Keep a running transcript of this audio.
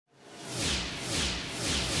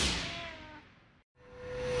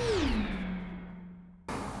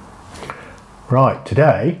Right,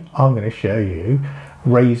 today I'm going to show you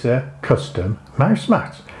Razer Custom Mouse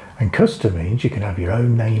Mat. And custom means you can have your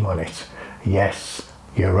own name on it. Yes,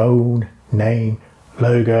 your own name,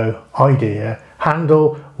 logo, idea,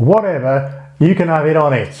 handle, whatever, you can have it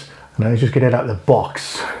on it. And let's just get it out of the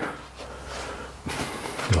box.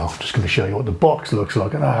 Well, I'm just going to show you what the box looks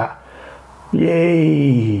like. Look at that.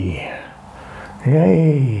 Yay!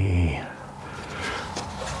 Yay!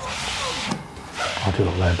 I do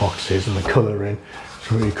love their boxes and the colouring.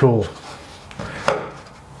 It's really cool.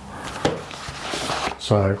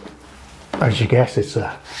 So, as you guess, it's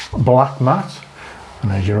a black mat,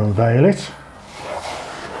 and as you unveil it,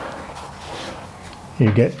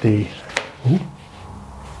 you get the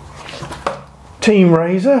Team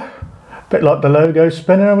Razer, a bit like the logo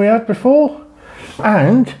spinner we had before,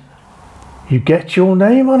 and you get your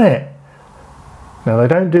name on it. Now they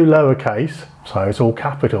don't do lowercase, so it's all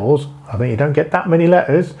capitals. I think you don't get that many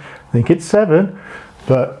letters. I think it's 7,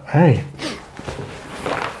 but hey,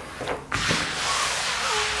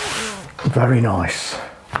 very nice.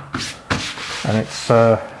 And it's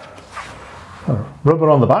rubber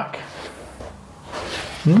on the back.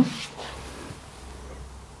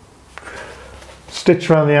 Stitch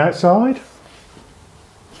around the outside,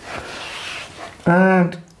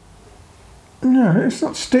 and no, it's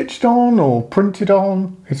not stitched on or printed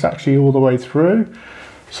on, it's actually all the way through.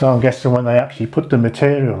 So I'm guessing when they actually put the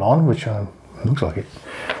material on, which looks like it's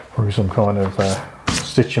probably some kind of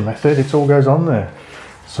stitching method, it all goes on there.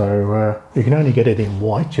 So you can only get it in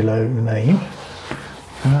white, your logo name,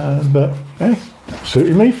 but hey,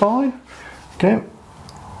 suited me fine. Okay,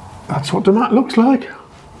 that's what the mat looks like.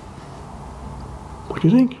 What do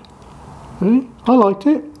you think? Really? I liked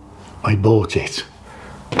it. I bought it.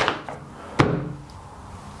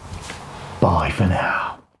 Bye for now.